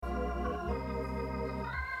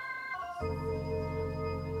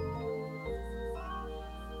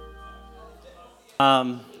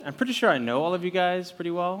I'm pretty sure I know all of you guys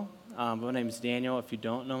pretty well. My name is Daniel, if you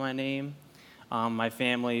don't know my name. My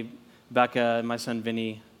family, Becca and my son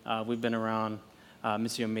Vinny, we've been around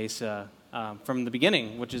Missio Mesa from the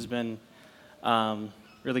beginning, which has been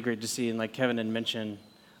really great to see. And like Kevin had mentioned,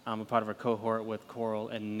 I'm a part of a cohort with Coral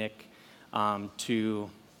and Nick to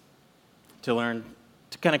learn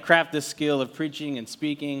to kind of craft this skill of preaching and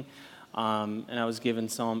speaking. And I was given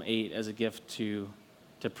Psalm 8 as a gift to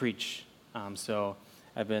preach. So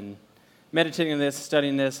I've been meditating on this,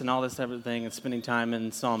 studying this, and all this type of thing, and spending time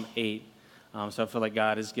in Psalm 8. So I feel like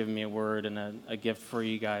God has given me a word and a gift for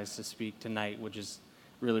you guys to speak tonight, which is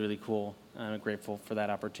really, really cool. I'm grateful for that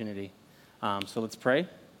opportunity. So let's pray,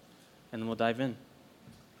 and then we'll dive in.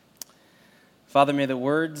 Father, may the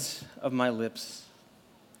words of my lips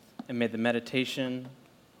and may the meditation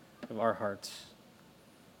of our hearts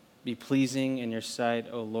be pleasing in your sight,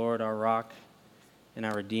 O Lord, our rock and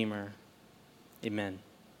our Redeemer. Amen.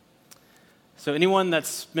 So anyone that's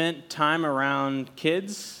spent time around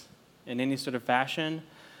kids in any sort of fashion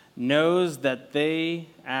knows that they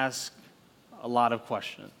ask a lot of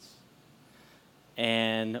questions.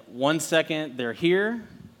 And 1 second they're here,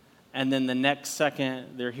 and then the next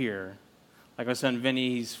second they're here. Like my son Vinny,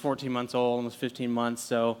 he's 14 months old, almost 15 months,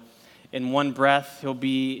 so in one breath he'll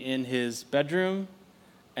be in his bedroom,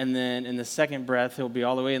 and then in the second breath he'll be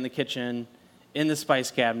all the way in the kitchen, in the spice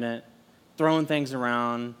cabinet, throwing things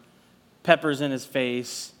around, peppers in his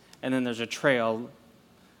face, and then there's a trail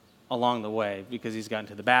along the way because he's gotten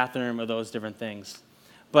to the bathroom or those different things.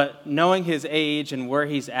 But knowing his age and where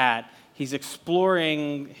he's at, he's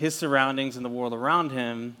exploring his surroundings and the world around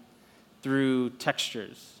him through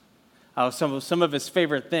textures. Some of his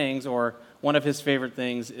favorite things, or one of his favorite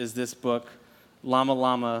things, is this book, Llama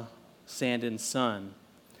Llama, Sand and Sun,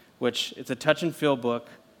 which it's a touch and feel book,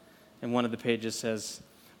 and one of the pages says,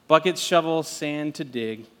 "Buckets shovel sand to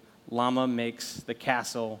dig, llama makes the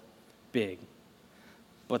castle big."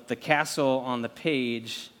 But the castle on the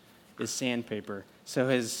page is sandpaper. So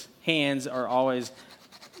his hands are always,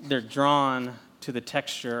 they're drawn to the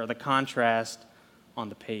texture or the contrast on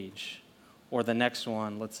the page. Or the next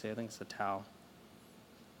one, let's see, I think it's a towel.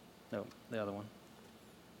 No, the other one.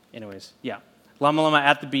 Anyways, yeah. Llama Llama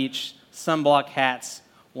at the beach, sunblock hats,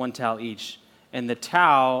 one towel each. And the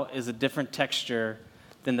towel is a different texture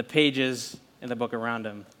than the pages in the book around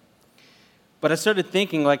him. But I started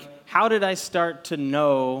thinking, like, how did I start to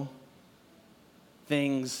know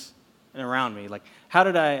things around me? Like, how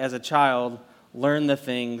did I, as a child, learn the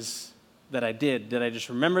things that I did? Did I just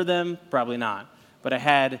remember them? Probably not. But I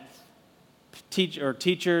had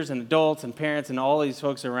teachers and adults and parents and all these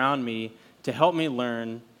folks around me to help me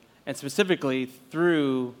learn, and specifically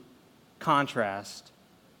through contrast.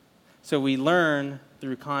 So we learn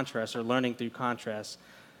through contrast, or learning through contrast.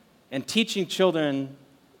 And teaching children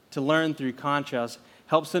to learn through contrast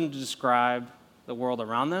helps them to describe the world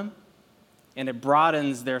around them, and it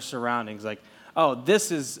broadens their surroundings. Like, oh,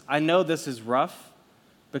 I know this is rough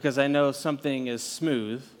because I know something is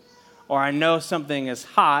smooth, or I know something is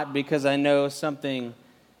hot because I know something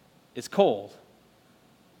is cold.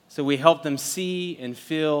 So we help them see and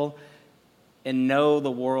feel and know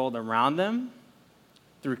the world around them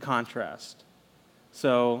through contrast.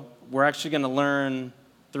 So we're actually going to learn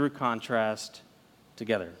through contrast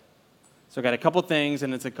together. So I got a couple things,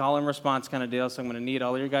 and it's a call and response kind of deal, so I'm going to need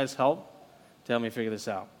all of your guys' help to help me figure this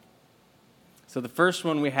out. So the first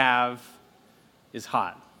one we have is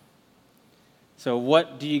hot. So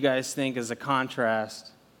what do you guys think is a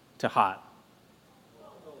contrast to hot?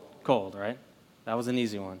 Cold, right? That was an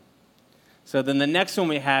easy one. So then the next one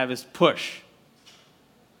we have is push.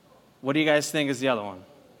 What do you guys think is the other one?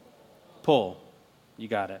 Pull. You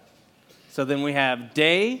got it. So then we have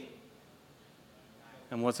day,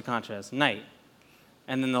 and what's the contrast? Night.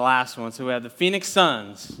 And then the last one, so we have the Phoenix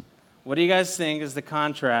Suns. What do you guys think is the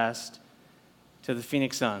contrast to the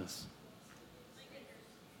Phoenix Suns?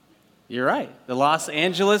 You're right. The Los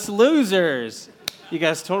Angeles Losers. You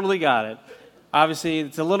guys totally got it. Obviously,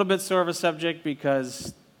 it's a little bit sore of a subject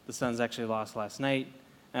because the Suns actually lost last night.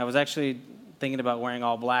 And I was actually thinking about wearing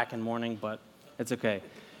all black in mourning, but it's okay.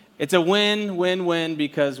 It's a win-win-win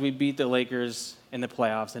because we beat the Lakers in the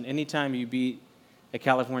playoffs. And anytime you beat a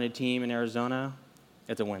California team in Arizona,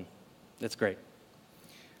 it's a win. That's great.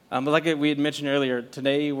 But like we had mentioned earlier,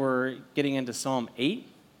 today we're getting into Psalm 8.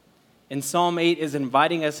 And Psalm 8 is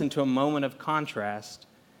inviting us into a moment of contrast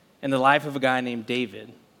in the life of a guy named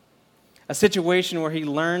David. A situation where he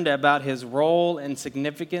learned about his role and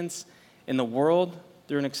significance in the world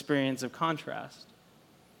through an experience of contrast.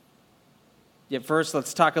 Yet first,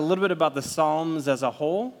 let's talk a little bit about the Psalms as a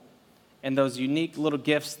whole and those unique little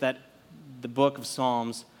gifts that the book of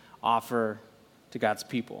Psalms offer to God's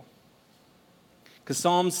people. Because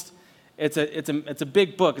Psalms, it's a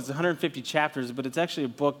big book. It's 150 chapters, but it's actually a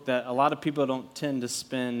book that a lot of people don't tend to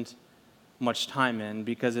spend much time in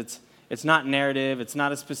because it's not narrative. It's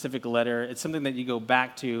not a specific letter. It's something that you go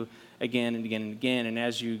back to again and again and again. And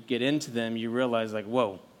as you get into them, you realize, like,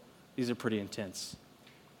 whoa, these are pretty intense.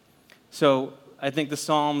 So I think the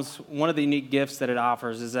Psalms, one of the unique gifts that it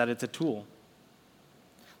offers is that it's a tool.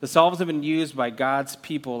 The Psalms have been used by God's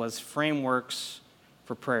people as frameworks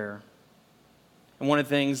for prayer. And one of the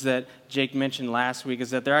things that Jake mentioned last week is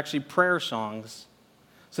that they're actually prayer songs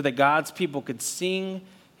so that God's people could sing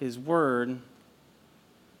his word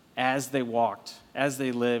as they walked, as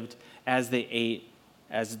they lived, as they ate,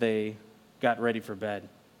 as they got ready for bed.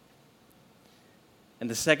 And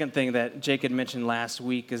the second thing that Jake had mentioned last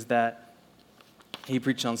week is that he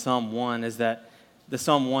preached on Psalm 1, is that the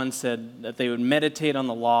Psalm 1 said that they would meditate on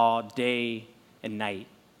the law day and night.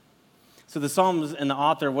 So the Psalms and the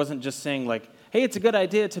author wasn't just saying like, hey, it's a good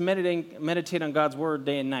idea to meditate on God's word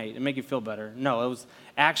day and night and make you feel better. No, it was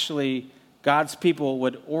actually God's people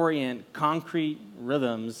would orient concrete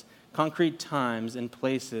rhythms, concrete times and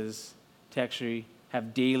places to actually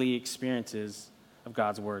have daily experiences of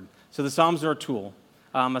God's word. So the Psalms are a tool.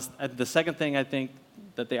 The second thing I think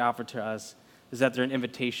that they offer to us is that they're an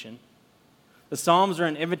invitation. The Psalms are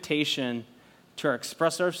an invitation to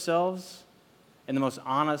express ourselves in the most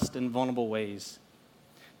honest and vulnerable ways.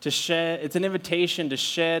 It's an invitation to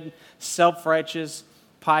shed self-righteous,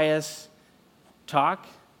 pious talk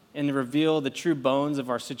and to reveal the true bones of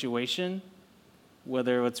our situation,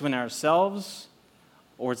 whether it's in ourselves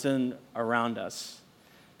or it's in around us.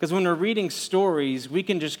 Because when we're reading stories, we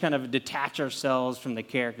can just kind of detach ourselves from the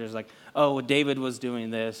characters, like, oh, David was doing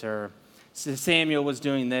this, or Samuel was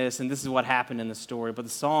doing this, and this is what happened in the story. But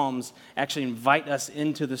the Psalms actually invite us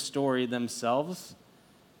into the story themselves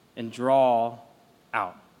and draw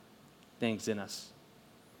out things in us.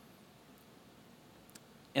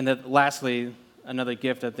 And that lastly, another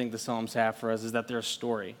gift I think the Psalms have for us is that they're a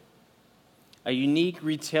story. A unique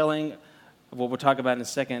retelling of what we'll talk about in a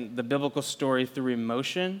second, the biblical story through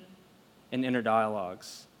emotion and inner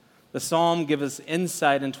dialogues. The Psalm gives us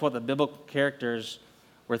insight into what the biblical characters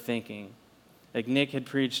were thinking. Like Nick had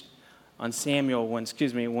preached on Samuel when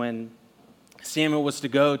Samuel was to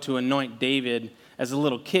go to anoint David as a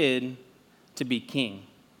little kid to be king.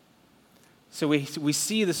 So we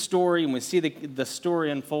see the story and we see the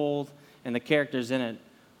story unfold and the characters in it.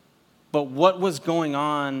 But what was going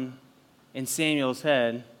on in Samuel's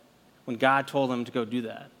head when God told him to go do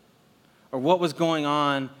that? Or what was going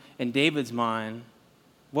on in David's mind?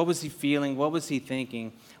 What was he feeling? What was he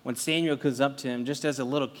thinking when Samuel comes up to him just as a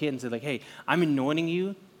little kid and said, like, hey, I'm anointing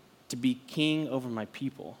you to be king over my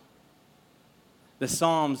people? The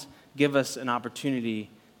Psalms give us an opportunity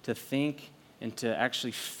to think and to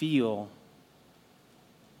actually feel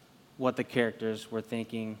what the characters were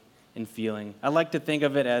thinking and feeling. I like to think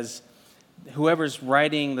of it as whoever's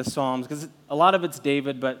writing the Psalms, because a lot of it's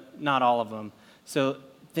David, but not all of them. So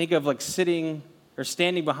think of like sitting or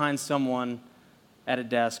standing behind someone at a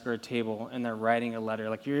desk or a table, and they're writing a letter.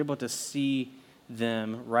 Like you're able to see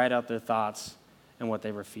them write out their thoughts and what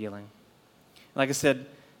they were feeling. Like I said,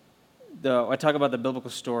 I talk about the biblical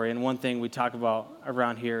story, and one thing we talk about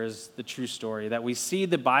around here is the true story, that we see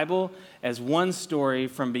the Bible as one story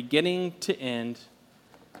from beginning to end,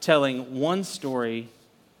 telling one story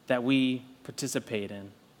that we participate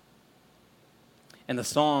in. And the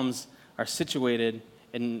Psalms are situated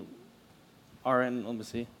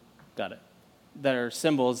that are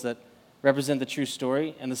symbols that represent the true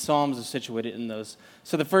story, and the Psalms are situated in those.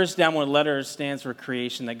 So the first downward letter stands for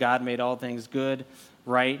creation, that God made all things good,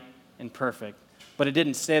 right, and perfect. But it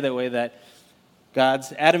didn't stay that way, that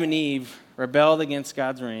Adam and Eve rebelled against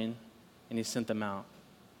God's reign, and he sent them out.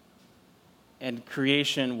 And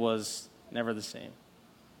creation was never the same.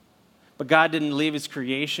 But God didn't leave his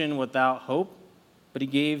creation without hope, but he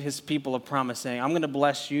gave his people a promise saying, I'm going to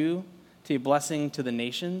bless you to be a blessing to the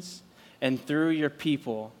nations, and through your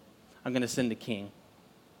people, I'm going to send a king.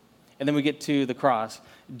 And then we get to the cross,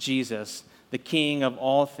 Jesus, the King of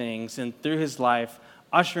all things, and through his life,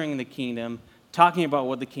 ushering the kingdom, talking about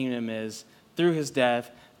what the kingdom is, through his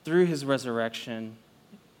death, through his resurrection,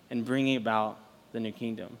 and bringing about the new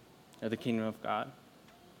kingdom, or the kingdom of God.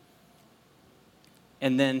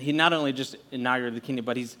 And then he not only just inaugurated the kingdom,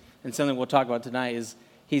 but and something we'll talk about tonight is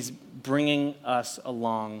he's bringing us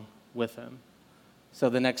along with him. So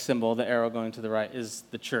the next symbol, the arrow going to the right, is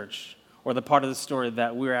the church, or the part of the story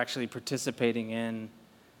that we're actually participating in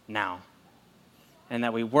now. And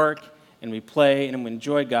that we work and we play and we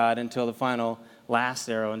enjoy God until the final last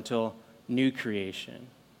arrow, until new creation,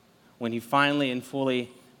 when he finally and fully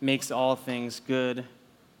makes all things good,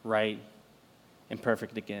 right, and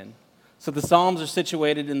perfect again. So the Psalms are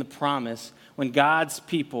situated in the promise when God's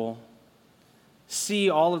people see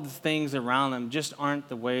all of the things around them just aren't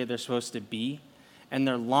the way they're supposed to be, and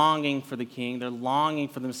they're longing for the King, they're longing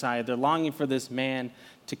for the Messiah, they're longing for this man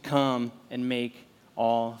to come and make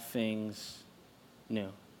all things new.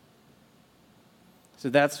 So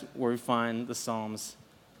that's where we find the Psalms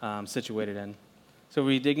situated in. So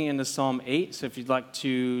we're digging into Psalm 8. So if you'd like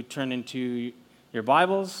to turn into your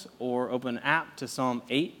Bibles or open an app to Psalm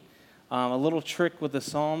 8, a little trick with the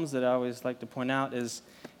Psalms that I always like to point out is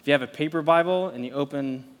if you have a paper Bible and you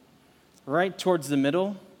open right towards the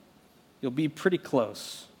middle, you'll be pretty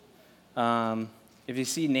close. If you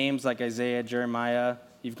see names like Isaiah, Jeremiah,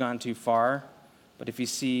 you've gone too far. But if you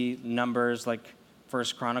see numbers like 1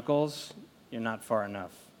 Chronicles, you're not far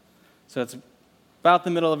enough. So it's about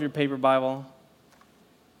the middle of your paper Bible,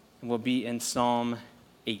 and we'll be in Psalm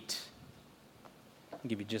 8. I'll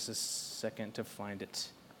give you just a second to find it.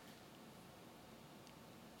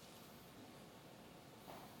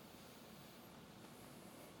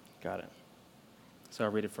 Got it. So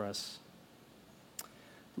I'll read it for us.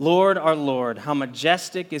 Lord, our Lord, how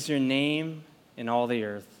majestic is your name in all the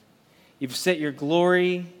earth. You've set your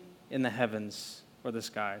glory in the heavens or the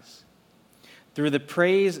skies. Through the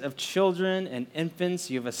praise of children and infants,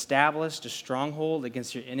 you have established a stronghold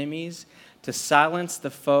against your enemies to silence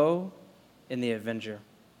the foe and the avenger.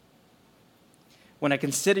 When I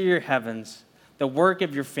consider your heavens, the work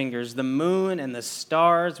of your fingers, the moon and the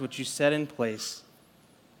stars which you set in place,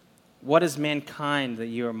 what is mankind that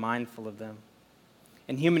you are mindful of them?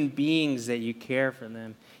 And human beings that you care for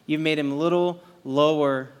them. You've made him little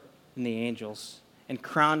lower than the angels and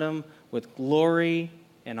crowned him with glory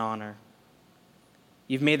and honor.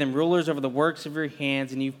 You've made them rulers over the works of your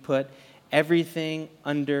hands, and you've put everything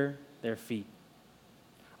under their feet.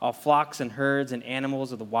 All flocks and herds and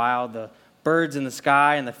animals of the wild, the birds in the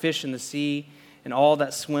sky and the fish in the sea, and all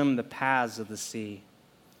that swim the paths of the sea.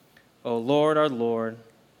 O Lord, our Lord,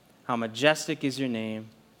 how majestic is your name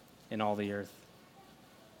in all the earth.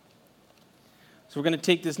 So we're going to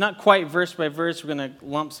take this not quite verse by verse. We're going to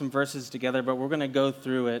lump some verses together, but we're going to go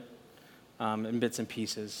through it in bits and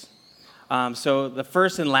pieces. So the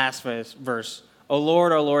first and last verse, O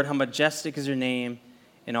Lord, our Lord, how majestic is your name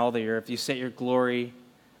in all the earth. You set your glory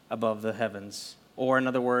above the heavens. Or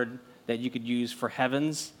another word that you could use for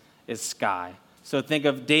heavens is sky. So think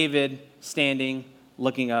of David standing,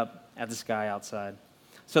 looking up at the sky outside.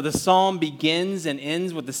 So the psalm begins and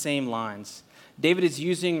ends with the same lines. David is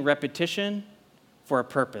using repetition for a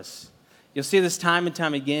purpose. You'll see this time and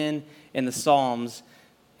time again in the Psalms,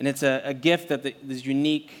 and it's a gift that is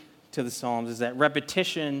unique to the Psalms, is that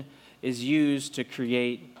repetition is used to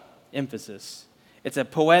create emphasis. It's a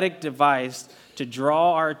poetic device to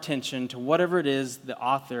draw our attention to whatever it is the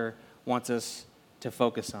author wants us to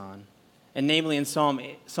focus on. And namely in Psalm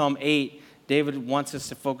 8, David wants us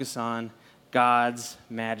to focus on God's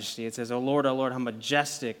majesty. It says, O Lord, how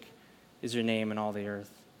majestic is your name in all the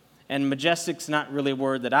earth. And majestic's not really a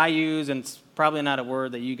word that I use, and it's probably not a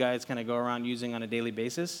word that you guys kind of go around using on a daily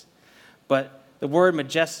basis. But the word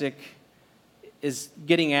majestic is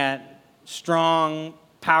getting at strong,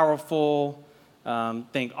 powerful,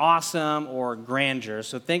 think awesome or grandeur.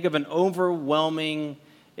 So think of an overwhelming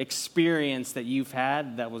experience that you've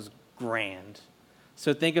had that was grand.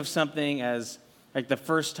 So think of something as like the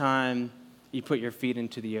first time you put your feet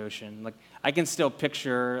into the ocean. Like I can still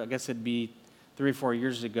picture, I guess it'd be 3 or 4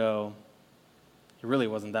 years ago. It really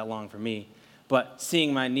wasn't that long for me. But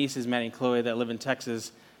seeing my nieces, Maddie and Chloe, that live in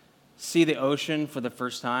Texas, see the ocean for the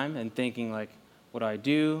first time and thinking like, what do I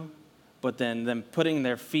do? But then them putting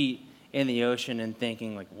their feet in the ocean and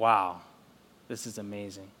thinking like, wow, this is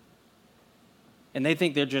amazing. And they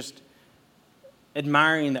think they're just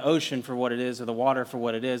admiring the ocean for what it is or the water for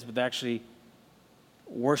what it is, but they're actually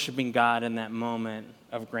worshiping God in that moment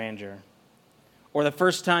of grandeur. Or the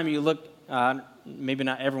first time you look, maybe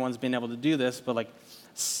not everyone's been able to do this, but like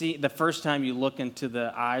see the first time you look into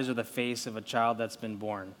the eyes or the face of a child that's been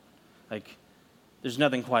born. Like there's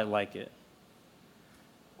nothing quite like it.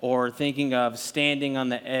 Or thinking of standing on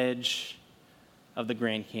the edge of the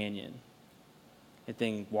Grand Canyon and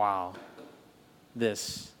thinking, wow,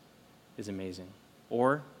 this is amazing.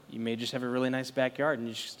 Or you may just have a really nice backyard and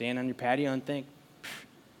you just stand on your patio and think,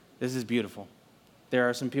 this is beautiful. There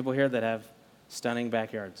are some people here that have stunning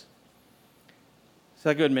backyards. So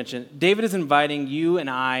like I would mention, David is inviting you and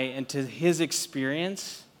I into his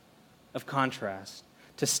experience of contrast,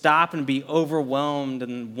 to stop and be overwhelmed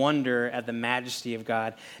and wonder at the majesty of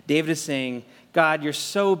God. David is saying, God, you're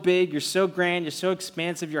so big, you're so grand, you're so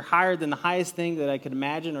expansive, you're higher than the highest thing that I could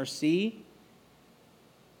imagine or see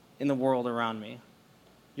in the world around me.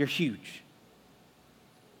 You're huge.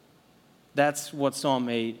 That's what Psalm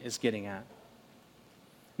 8 is getting at.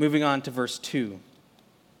 Moving on to verse 2.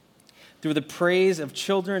 Through the praise of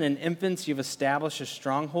children and infants, you've established a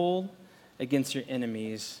stronghold against your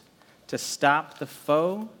enemies to stop the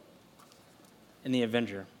foe and the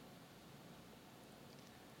avenger.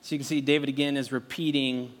 So you can see David again is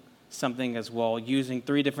repeating something as well, using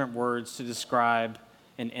 3 different words to describe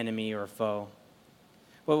an enemy or a foe.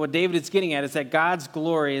 But what David is getting at is that God's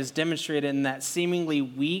glory is demonstrated in that seemingly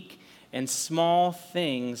weak and small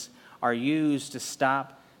things are used to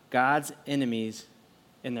stop God's enemies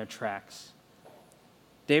in their tracks.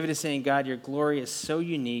 David is saying, God, your glory is so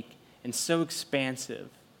unique and so expansive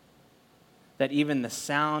that even the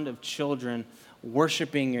sound of children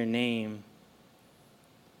worshiping your name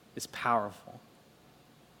is powerful.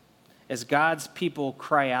 As God's people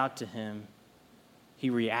cry out to him,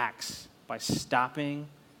 he reacts by stopping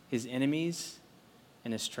his enemies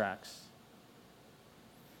in his tracks.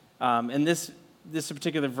 And this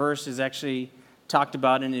particular verse is actually talked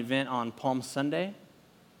about in an event on Palm Sunday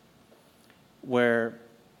where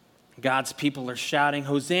God's people are shouting,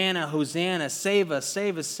 Hosanna, Hosanna, save us,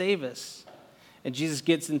 save us, save us. And Jesus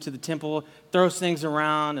gets into the temple, throws things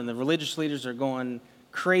around, and the religious leaders are going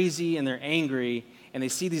crazy and they're angry, and they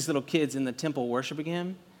see these little kids in the temple worshiping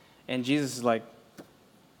him. And Jesus is like,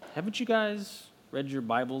 haven't you guys read your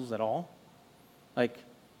Bibles at all? Like,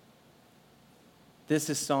 this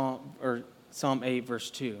is Psalm 8, verse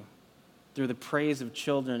 2. Through the praise of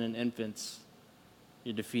children and infants,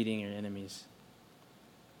 you're defeating your enemies.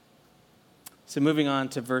 So moving on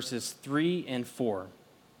to verses 3 and 4.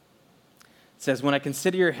 It says, when I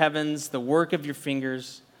consider your heavens, the work of your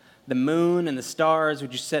fingers, the moon and the stars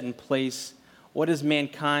which you set in place, what is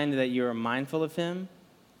mankind that you are mindful of him?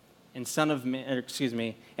 And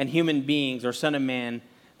and human beings, or son of man,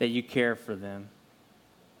 that you care for them.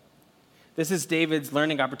 This is David's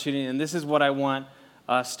learning opportunity, and this is what I want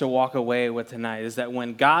us to walk away with tonight, is that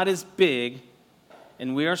when God is big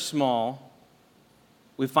and we are small,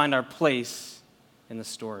 we find our place in the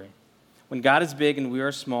story. When God is big and we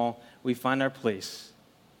are small, we find our place.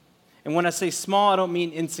 And when I say small, I don't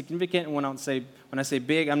mean insignificant. And when I say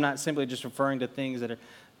big, I'm not simply just referring to things that are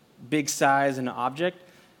big size and object.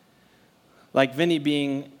 Like Vinny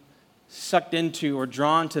being sucked into or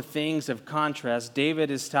drawn to things of contrast, David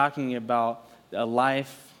is talking about a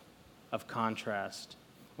life of contrast.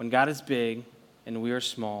 When God is big and we are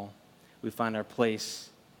small, we find our place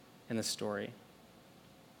in the story.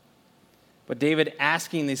 But David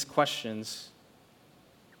asking these questions,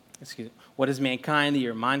 what is mankind that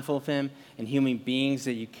you're mindful of him, and human beings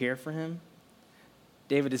that you care for him?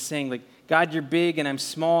 David is saying, like, God, you're big and I'm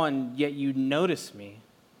small, and yet you notice me.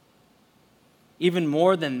 Even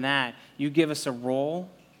more than that, you give us a role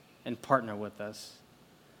and partner with us.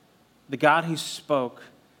 The God who spoke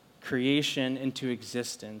creation into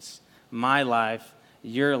existence, my life,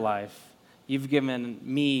 your life, you've given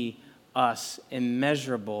me, us,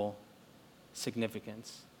 immeasurable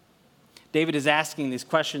significance. David is asking these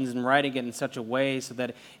questions and writing it in such a way so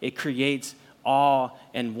that it creates awe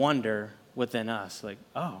and wonder within us. Like,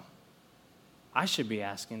 oh, I should be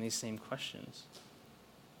asking these same questions.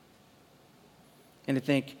 And I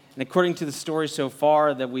think, and according to the story so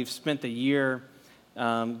far that we've spent the year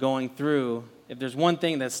going through, if there's one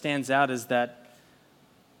thing that stands out is that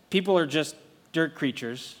people are just dirt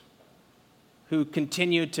creatures who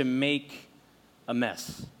continue to make a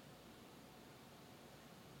mess.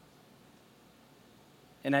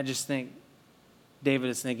 And I just think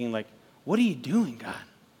David is thinking, like, what are you doing, God?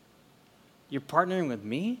 You're partnering with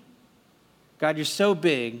me? God, you're so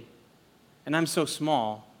big, and I'm so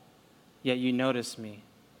small, yet you notice me.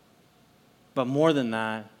 But more than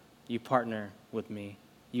that, you partner with me.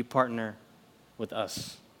 You partner with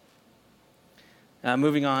us.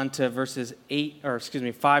 Moving on to verses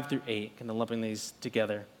 5 through 8, kind of lumping these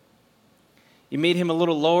together. You made him a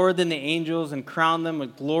little lower than the angels and crowned them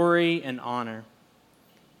with glory and honor.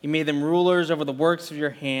 You made them rulers over the works of your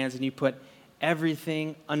hands, and you put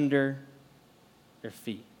everything under their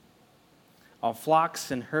feet. All flocks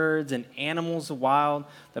and herds and animals of wild,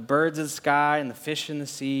 the birds of the sky and the fish in the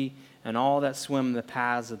sea, and all that swim in the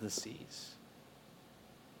paths of the seas.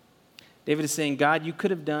 David is saying, God, you could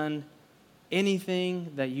have done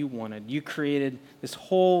anything that you wanted. You created this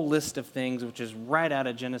whole list of things, which is right out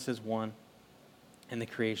of Genesis 1 and the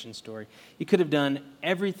creation story. You could have done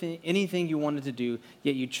anything you wanted to do,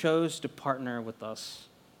 yet you chose to partner with us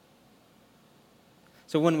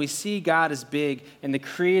So when we see God as big and the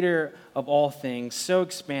creator of all things, so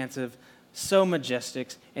expansive, so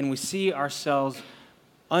majestic, and we see ourselves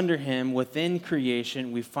under him within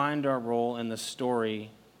creation, we find our role in the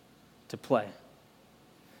story to play.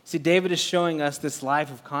 See, David is showing us this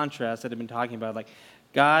life of contrast that I've been talking about. Like,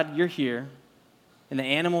 God, you're here, and the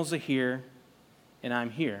animals are here, and I'm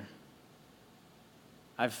here.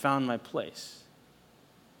 I've found my place.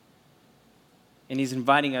 And he's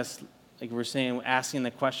inviting us, like we're saying, asking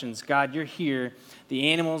the questions, God, you're here, the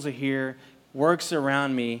animals are here, work's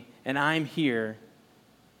around me, and I'm here.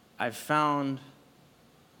 I've found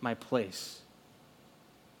my place.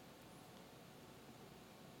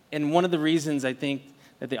 And one of the reasons I think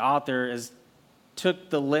that the author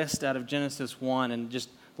took the list out of Genesis 1 and just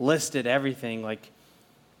listed everything, like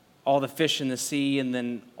all the fish in the sea and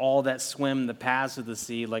then all that swim the paths of the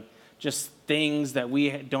sea, like just things that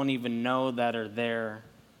we don't even know that are there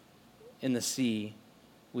in the sea,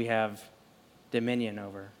 we have dominion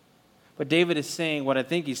over. But David is saying, what I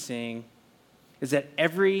think he's saying, is that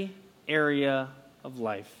every area of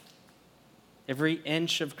life, every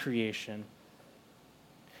inch of creation,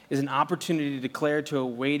 is an opportunity to declare to a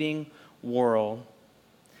waiting world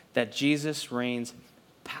that Jesus reigns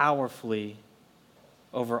powerfully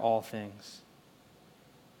over all things.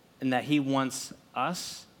 And that he wants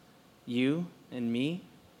us, you and me,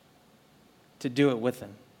 to do it with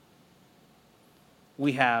him.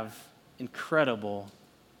 We have incredible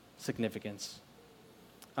significance.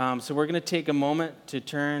 So we're going to take a moment to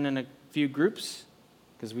turn in a few groups,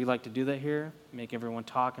 because we like to do that here, make everyone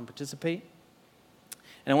talk and participate.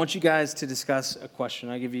 And I want you guys to discuss a question.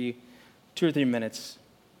 I'll give you 2 or 3 minutes.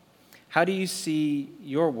 How do you see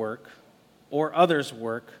your work or others'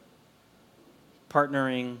 work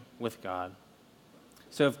partnering with God?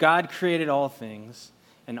 So if God created all things,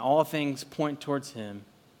 and all things point towards him,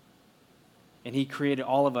 and he created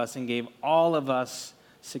all of us and gave all of us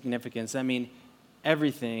significance, I mean,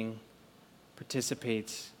 everything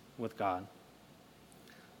participates with God.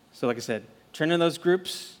 So like I said, turn in those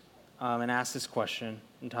groups and ask this question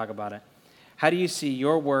and talk about it. How do you see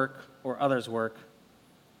your work or others' work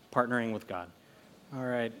partnering with God? All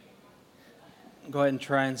right. Go ahead and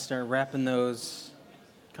try and start wrapping those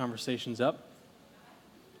conversations up.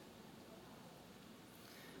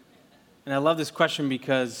 And I love this question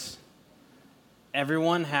because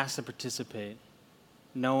everyone has to participate.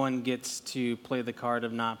 No one gets to play the card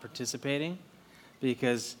of not participating,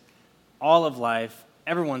 because all of life,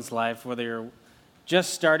 everyone's life, whether you're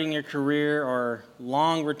just starting your career or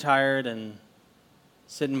long retired and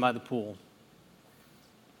sitting by the pool,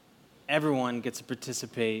 everyone gets to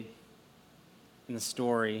participate in the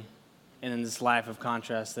story and in this life of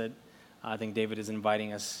contrast that I think David is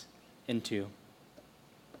inviting us into.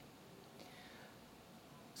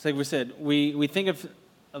 So like we said, we think of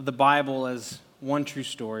the Bible as one true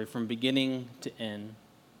story from beginning to end.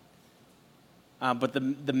 But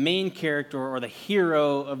the main character or the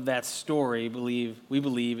hero of that story, we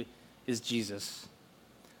believe, is Jesus.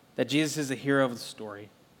 That Jesus is the hero of the story.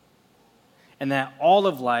 And that all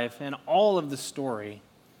of life and all of the story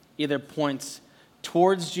either points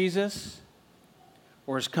towards Jesus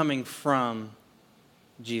or is coming from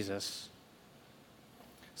Jesus.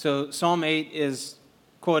 So Psalm 8 is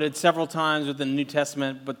quoted several times within the New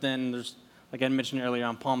Testament, but then there's, like I mentioned earlier,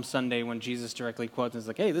 on Palm Sunday when Jesus directly quotes, and it's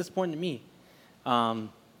like, hey, this pointed to me.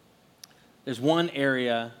 There's one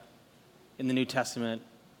area in the New Testament,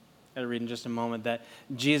 I'll read in just a moment, that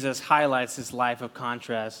Jesus highlights this life of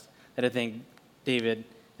contrast that I think David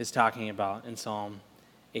is talking about in Psalm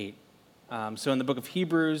 8. So in the book of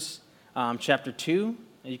Hebrews, chapter 2,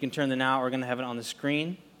 you can turn there now, we're going to have it on the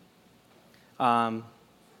screen.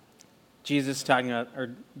 Jesus,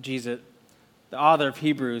 the author of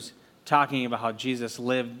Hebrews, talking about how Jesus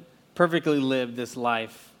perfectly lived this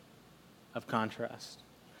life of contrast.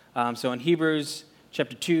 So in Hebrews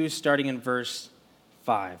chapter 2, starting in verse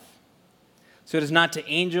 5. So it is not to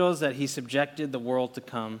angels that he subjected the world to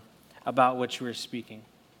come, about which we are speaking.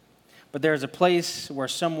 But there is a place where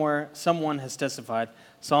someone has testified,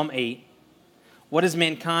 Psalm 8, what is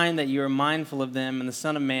mankind that you are mindful of them, and the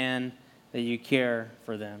Son of Man that you care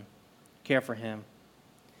for him.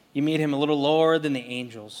 You made him a little lower than the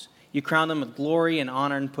angels. You crowned them with glory and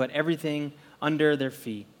honor and put everything under their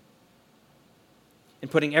feet. In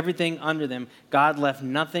putting everything under them, God left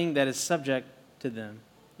nothing that is subject to them,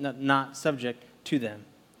 not subject to them.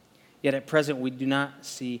 Yet at present we do not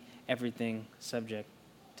see everything subject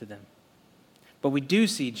to them. But we do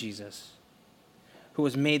see Jesus, who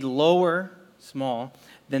was made small,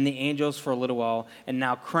 than the angels for a little while, and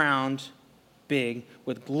now crowned big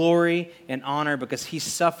with glory and honor because he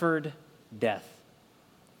suffered death.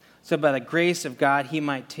 so by the grace of God he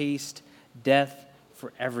might taste death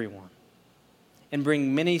for everyone and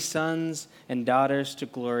bring many sons and daughters to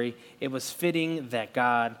glory. It was fitting that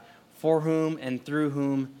God, for whom and through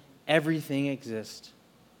whom everything exists,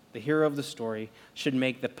 the hero of the story, should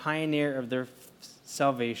make the pioneer of their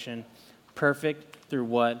salvation perfect through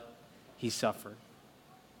what he suffered.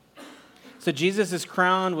 So Jesus is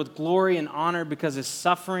crowned with glory and honor because of his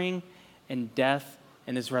suffering and death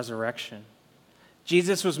and his resurrection.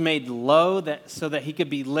 Jesus was made low so that he could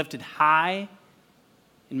be lifted high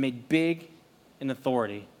and made big in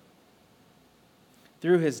authority.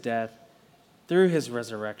 Through his death, through his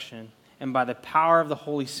resurrection, and by the power of the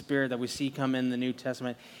Holy Spirit that we see come in the New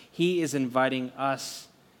Testament, he is inviting us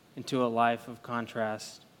into a life of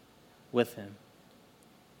contrast with him.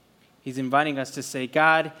 He's inviting us to say,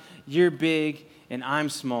 God, you're big and I'm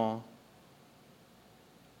small,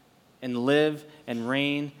 and live and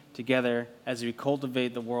reign together as we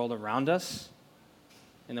cultivate the world around us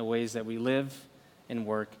in the ways that we live and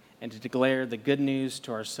work, and to declare the good news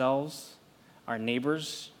to ourselves, our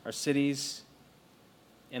neighbors, our cities,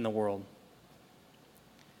 and the world.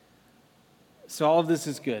 So all of this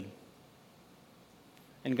is good.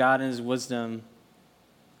 And God in his wisdom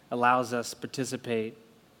allows us to participate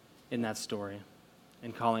in that story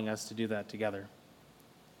and calling us to do that together.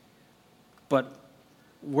 But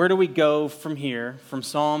where do we go from here, from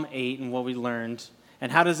Psalm 8 and what we learned,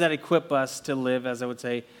 and how does that equip us to live, as I would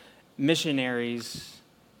say, missionaries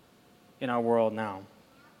in our world now?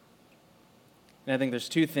 And I think there's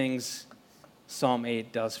two things Psalm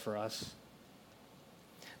 8 does for us.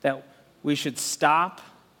 That we should stop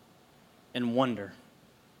and wonder.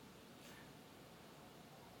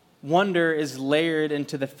 Wonder is layered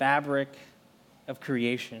into the fabric of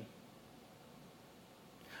creation.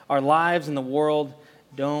 Our lives in the world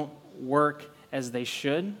don't work as they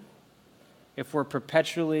should if we're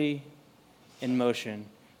perpetually in motion,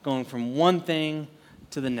 going from one thing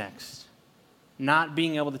to the next, not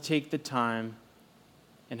being able to take the time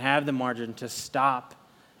and have the margin to stop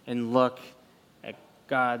and look at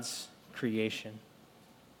God's creation.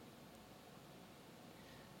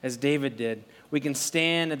 As David did, we can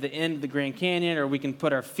stand at the end of the Grand Canyon, or we can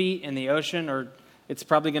put our feet in the ocean, or it's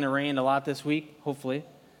probably going to rain a lot this week, hopefully.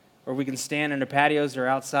 Or we can stand in the patios or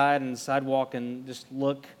outside on the sidewalk and just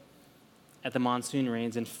look at the monsoon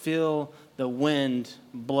rains and feel the wind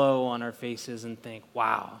blow on our faces and think,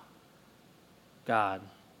 wow, God,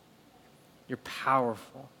 you're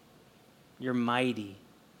powerful, you're mighty,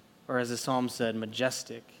 or as the psalm said,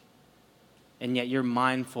 majestic, and yet you're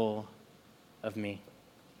mindful of me.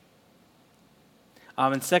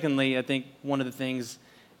 And secondly, I think one of the things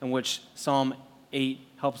in which Psalm 8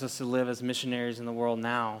 helps us to live as missionaries in the world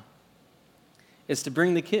now is to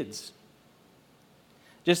bring the kids.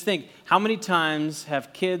 Just think, how many times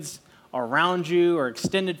have kids around you or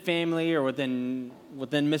extended family or within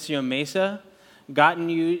Missio Mesa gotten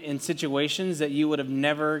you in situations that you would have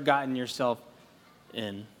never gotten yourself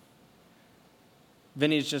in?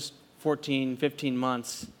 Vinny's just 14, 15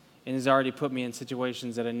 months, and has already put me in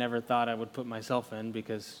situations that I never thought I would put myself in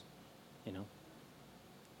because,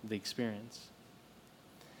 the experience.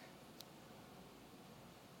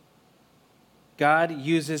 God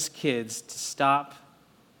uses kids to stop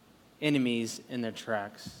enemies in their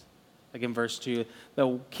tracks. Like in verse 2,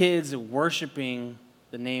 the kids worshiping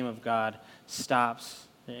the name of God stops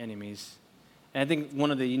their enemies. And I think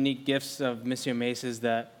one of the unique gifts of Missio Mesa is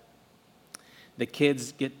that the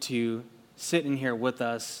kids get to sit in here with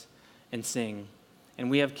us and sing. And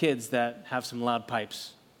we have kids that have some loud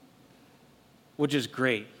pipes, which is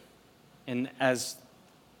great. And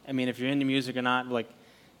if you're into music or not,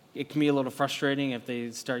 it can be a little frustrating if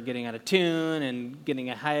they start getting out of tune and getting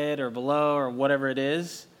ahead or below or whatever it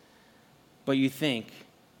is. But you think,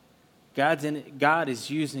 God is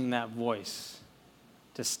using that voice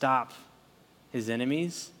to stop his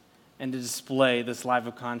enemies and to display this life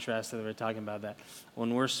of contrast that we were talking about, that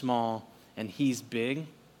when we're small and he's big,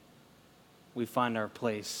 we find our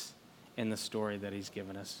place in the story that he's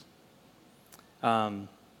given us. So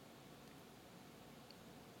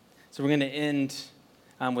we're going to end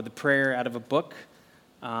with a prayer out of a book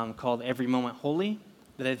called Every Moment Holy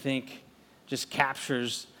that I think just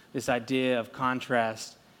captures this idea of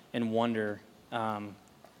contrast and wonder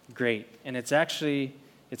great. And it's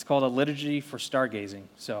called A Liturgy for Stargazing.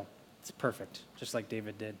 So it's perfect, just like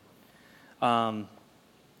David did.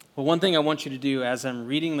 But one thing I want you to do as I'm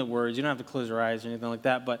reading the words, you don't have to close your eyes or anything like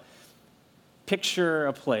that, but picture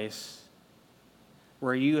a place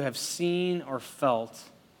where you have seen or felt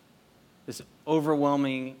this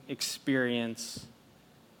overwhelming experience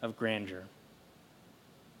of grandeur.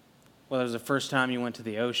 whether it was the first time you went to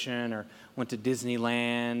the ocean or went to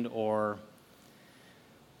Disneyland or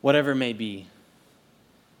whatever it may be.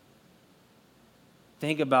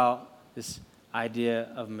 Think about this idea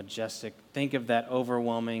of majestic. Think of that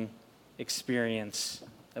overwhelming experience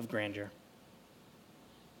of grandeur.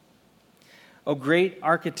 O great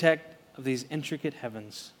architect of these intricate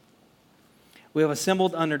heavens, we have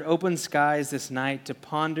assembled under open skies this night to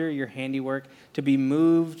ponder your handiwork, to be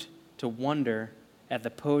moved to wonder at the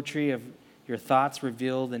poetry of your thoughts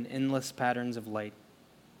revealed in endless patterns of light.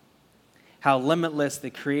 How limitless the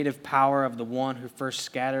creative power of the one who first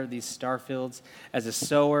scattered these star fields as a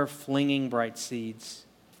sower flinging bright seeds.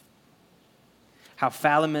 How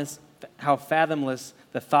fathomless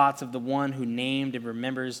the thoughts of the one who named and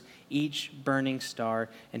remembers each burning star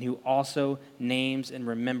and who also names and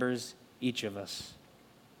remembers each of us.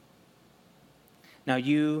 Now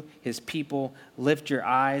you, his people, lift your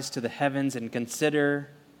eyes to the heavens and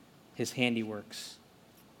consider his handiworks.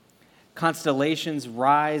 Constellations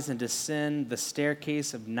rise and descend the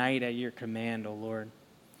staircase of night at your command, O Lord.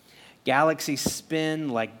 Galaxies spin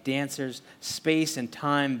like dancers. Space and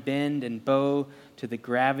time bend and bow to the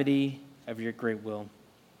gravity of your great will.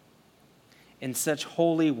 In such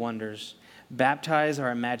holy wonders, baptize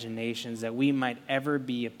our imaginations that we might ever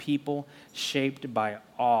be a people shaped by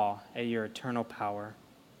awe at your eternal power,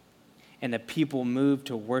 and a people moved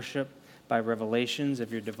to worship by revelations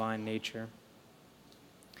of your divine nature.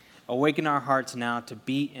 Awaken our hearts now to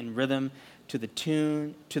beat in rhythm to the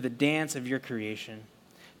dance of your creation.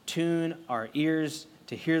 Tune our ears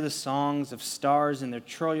to hear the songs of stars in their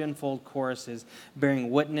trillion-fold choruses,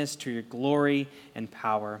 bearing witness to your glory and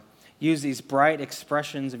power. Use these bright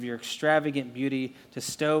expressions of your extravagant beauty to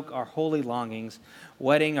stoke our holy longings,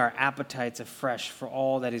 whetting our appetites afresh for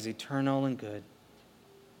all that is eternal and good.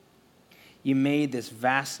 You made this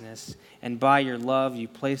vastness, and by your love you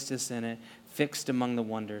placed us in it, fixed among the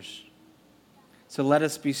wonders. So let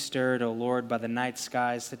us be stirred, O Lord, by the night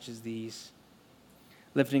skies such as these,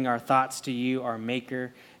 lifting our thoughts to you, our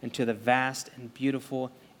Maker, and to the vast and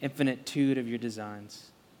beautiful infinitude of your designs.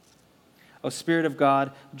 O Spirit of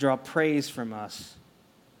God, draw praise from us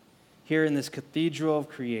here in this cathedral of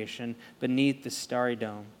creation beneath the starry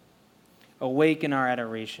dome. Awaken our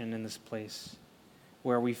adoration in this place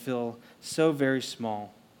where we feel so very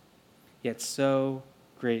small, yet so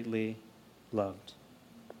greatly loved.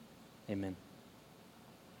 Amen.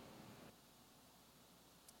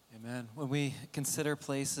 Amen. When we consider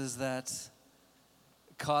places that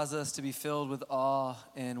cause us to be filled with awe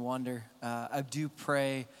and wonder, I do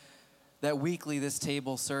pray that weekly this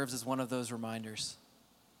table serves as one of those reminders.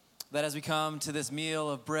 That as we come to this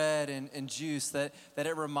meal of bread and juice, that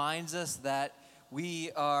it reminds us that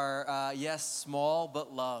we are, yes, small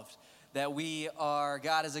but loved. That we are,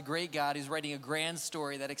 God is a great God who's writing a grand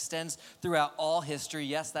story that extends throughout all history.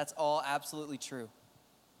 Yes, that's all absolutely true.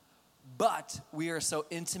 But we are so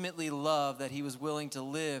intimately loved that he was willing to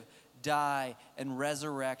live, die, and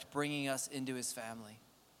resurrect, bringing us into his family.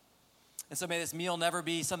 And so may this meal never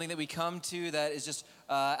be something that we come to that is just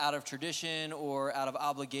out of tradition or out of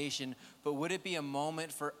obligation, but would it be a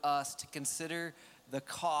moment for us to consider the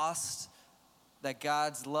cost that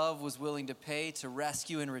God's love was willing to pay to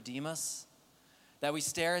rescue and redeem us? That we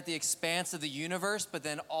stare at the expanse of the universe, but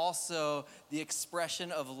then also the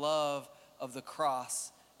expression of love of the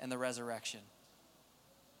cross and the resurrection.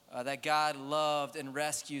 That God loved and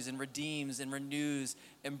rescues and redeems and renews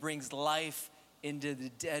and brings life into the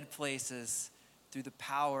dead places through the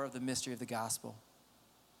power of the mystery of the gospel.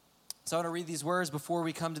 So I want to read these words before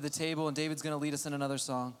we come to the table, and David's going to lead us in another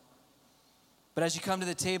song. But as you come to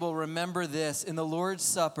the table, remember this. In the Lord's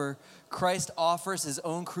Supper, Christ offers his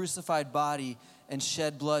own crucified body and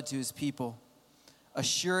shed blood to his people,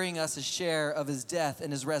 assuring us a share of his death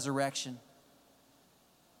and his resurrection.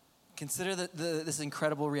 Consider this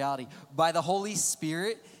incredible reality. By the Holy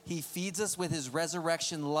Spirit, he feeds us with his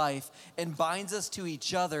resurrection life and binds us to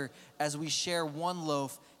each other as we share one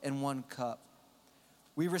loaf and one cup.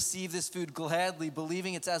 We receive this food gladly,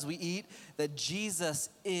 believing it's as we eat that Jesus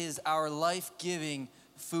is our life-giving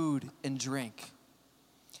food and drink,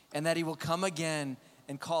 and that he will come again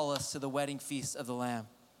and call us to the wedding feast of the Lamb.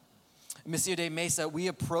 Missio Dei Mesa, we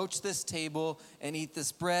approach this table and eat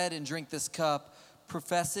this bread and drink this cup,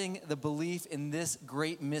 professing the belief in this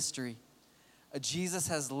great mystery. Jesus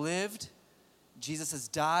has lived, Jesus has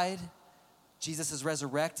died, Jesus has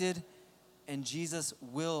resurrected, and Jesus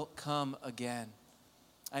will come again.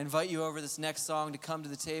 I invite you over this next song to come to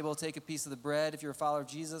the table, take a piece of the bread if you're a follower of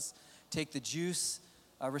Jesus, take the juice,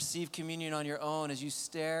 receive communion on your own as you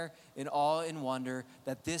stare in awe and wonder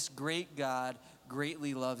that this great God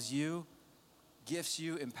greatly loves you gifts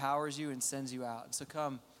you, empowers you, and sends you out. And so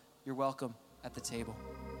come, you're welcome at the table.